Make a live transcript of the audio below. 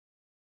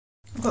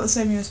I've got the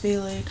same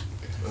USB lead.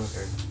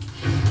 Okay.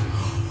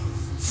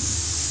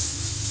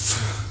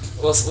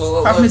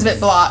 Apart from it's a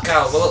bit black.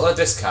 Cal, we'll look like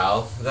this,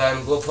 Cal.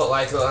 Then we'll put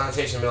like a little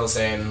annotation in the middle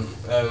saying,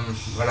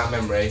 run out of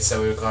memory,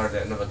 so we recorded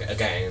it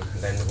again,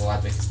 and then we'll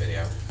add this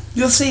video.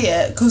 You'll see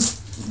it, because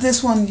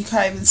this one you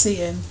can't even see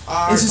him.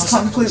 It's just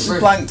completely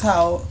blanked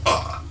out.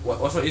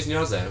 What's not using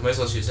yours then? May as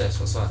well use this.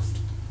 What's left?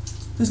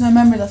 There's no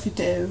memory left, you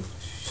do.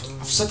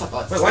 I've said that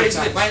like why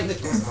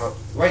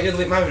don't you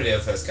delete my video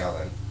first, Cal,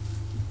 then?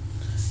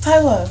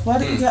 Tyler, why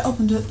don't you get up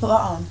and put that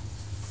on?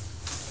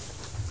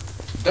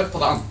 Don't put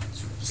that on.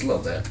 Just a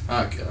little bit.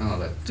 Okay, a little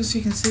bit. Just so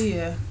you can see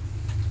you.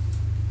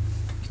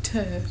 You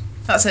turd.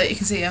 That's it, you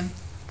can see him.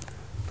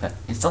 But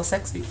it's still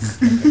sexy.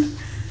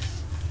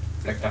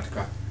 That's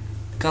crap.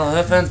 Cal,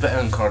 her phone's better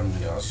than Corden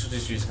than yours. You should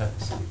just use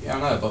hers. Yeah, I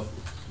know, but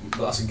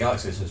that's a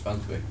Galaxy, so it's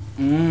bound to be.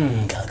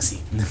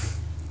 Galaxy.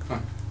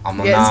 I'm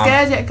getting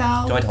scared yet,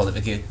 Cal? Do I hold it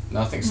with you?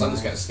 No, I think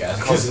Slender's getting scared.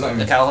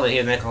 Cal, hold it here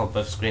and then I'll hold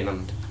both screen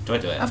and... Do I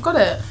do it? I've got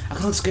it. I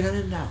can hold the screen on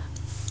him now.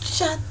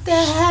 Shut the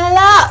hell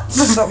up!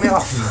 Stop me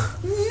off.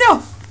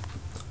 No!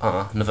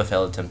 Another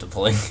failed attempt at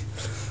pulling.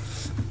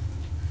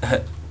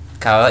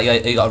 Cal,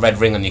 you got a red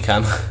ring on your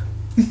cam. I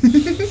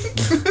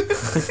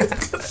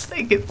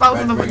think it's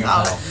bouncing up and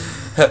down.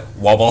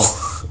 Wobble.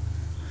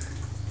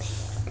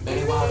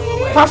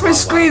 Apart from his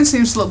screen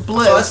seems to look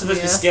blue. So that's supposed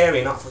to be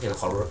scary, not fucking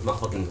horror, not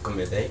fucking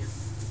comedy.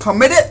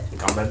 Comedy?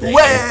 Comedy.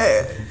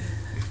 Where?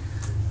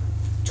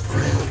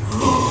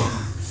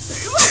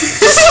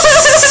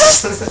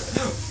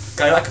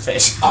 Guy like a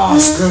fish. Oh,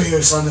 screw you,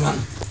 Slenderman.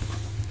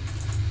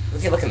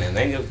 Look at looking at him,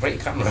 then you'll break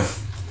your camera.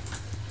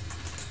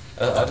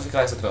 I don't think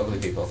I like looking at ugly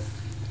people.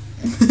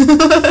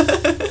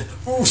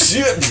 Oh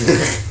shit!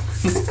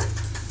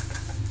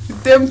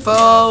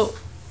 Dimple.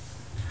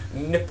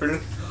 Nipple.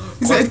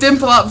 He's got a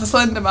dimple out for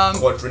Slender Man.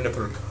 Quadri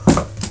nipple.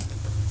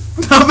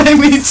 That made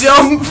me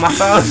jump. My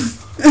phone.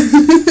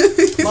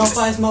 My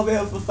face, my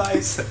beautiful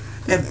face.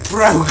 It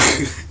broke.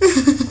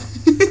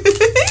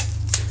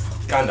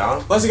 Calm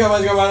down. Where's it go?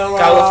 Where's it go?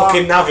 Got a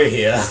fucking navi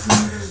here.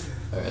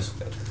 There it is.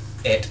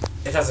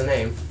 It has a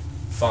name.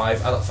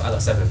 5. I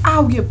got 7.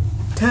 Ow, you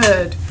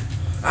turd.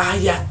 Ah,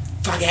 yeah.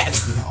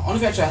 Faggot. I wonder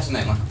if it actually has a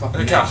name, like a proper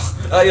name. Cal.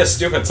 Oh, you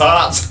stupid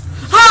tart.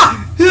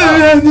 Ha!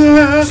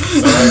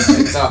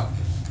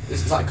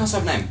 It's like a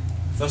concept name.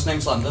 First name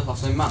Slender,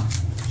 last name Man.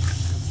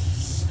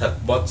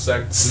 What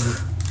sex?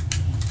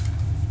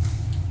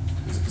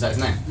 Is that his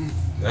name?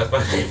 That's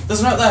my name. There's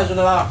a note there, there's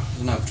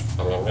a note.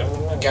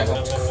 Get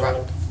up to crap.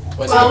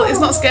 Well, it's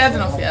not scared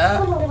enough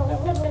yet. Of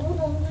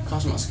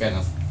course I'm not scared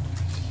enough.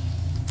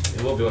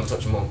 It will be when I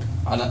touch him up.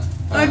 I know.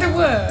 It didn't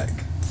work.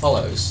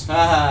 Follows.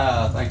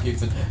 Ah, thank you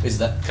for... Is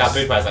that... Cat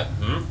food pie is like,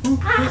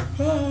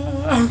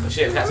 Oh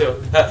shit, cat too.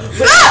 Don't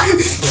look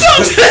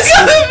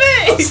at me!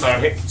 Oh,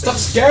 sorry. Stop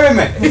scaring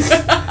me!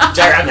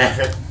 Jeremy.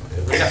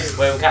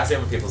 When cats see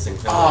other people sing.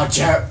 Oh,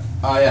 Jer...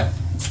 Oh, yeah.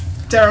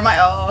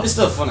 Jeremiah. It's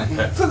still funny.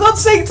 For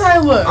God's sake,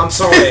 Tyler. I'm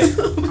sorry.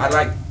 I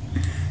like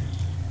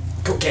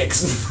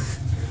cupcakes.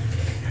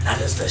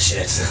 That is the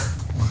shit.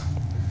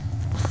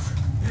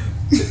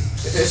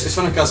 It's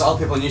funny because all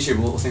people on YouTube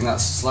will think that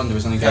Slender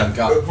is only getting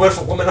got. Where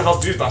the women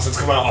have these bastards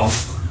come out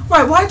of?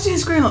 Right, why does your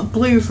screen look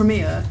blue from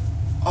here?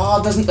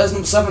 Oh, there's number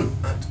 7.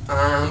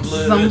 I'm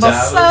blue. Number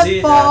 7.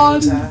 If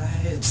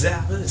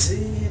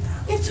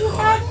you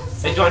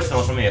want to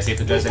film from here, see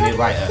if it goes any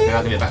lighter, then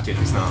I'll give it back to you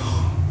if it's not.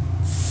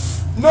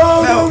 No!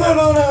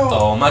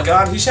 Oh my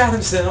god, he shot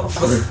himself.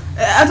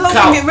 I don't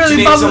Cal, think it really do you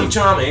need bothered. some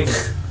charming?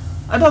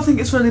 I don't think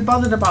it's really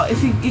bothered about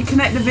if you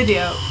connect the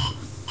video.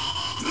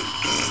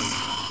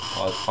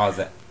 Pause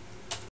it.